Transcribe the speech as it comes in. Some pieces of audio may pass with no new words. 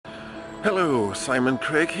Hello, Simon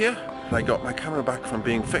Craig here. I got my camera back from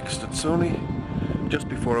being fixed at Sony just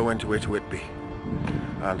before I went away to Whitby.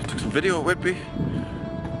 And I took some video at Whitby.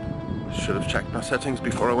 Should have checked my settings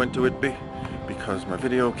before I went to Whitby because my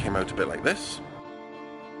video came out a bit like this.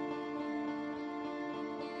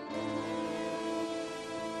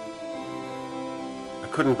 I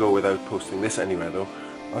couldn't go without posting this anywhere though.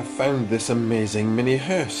 I found this amazing mini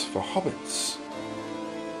hearse for hobbits.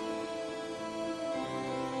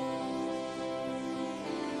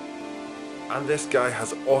 And this guy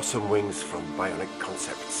has awesome wings from Bionic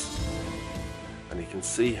Concepts. And you can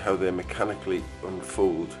see how they mechanically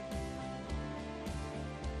unfold.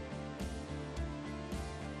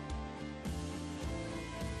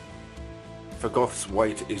 For goths,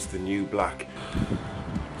 white is the new black.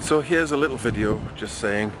 So here's a little video just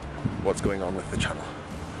saying what's going on with the channel.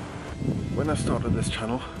 When I started this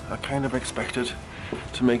channel, I kind of expected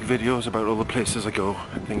to make videos about all the places I go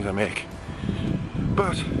and things I make.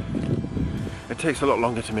 But it takes a lot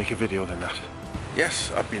longer to make a video than that. Yes,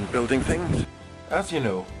 I've been building things. As you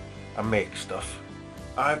know, I make stuff.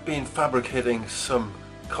 I've been fabricating some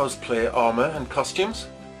cosplay armor and costumes.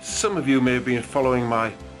 Some of you may have been following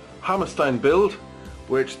my Hammerstein build,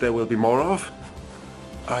 which there will be more of.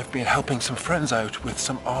 I've been helping some friends out with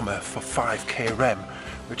some armor for 5K Rem,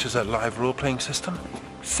 which is a live role-playing system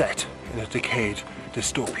set in a decayed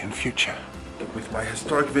dystopian future. With my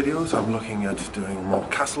historic videos, I'm looking at doing more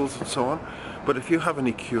castles and so on. But if you have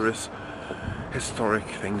any curious historic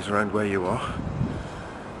things around where you are,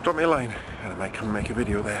 drop me a line and I might come and make a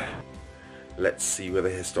video there. Let's see where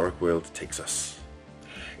the historic world takes us.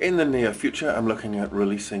 In the near future, I'm looking at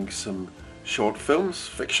releasing some short films,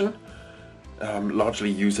 fiction,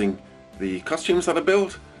 largely using the costumes that I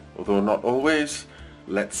build, although not always.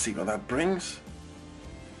 Let's see what that brings.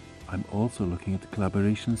 I'm also looking at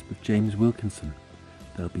collaborations with James Wilkinson.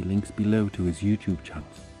 There'll be links below to his YouTube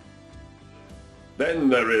channels. Then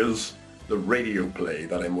there is the radio play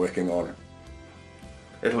that I'm working on.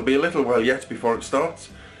 It'll be a little while yet before it starts,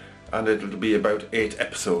 and it'll be about 8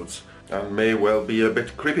 episodes, and may well be a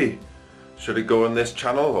bit creepy. Should it go on this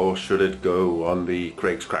channel or should it go on the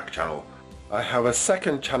Craig's Crack channel? I have a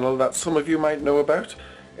second channel that some of you might know about.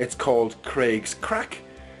 It's called Craig's Crack,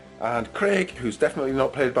 and Craig, who's definitely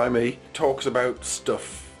not played by me, talks about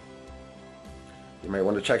stuff. You may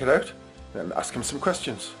want to check it out and ask him some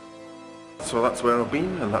questions. So that's where I've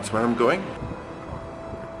been and that's where I'm going.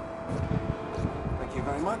 Thank you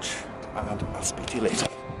very much, and I'll speak to you later.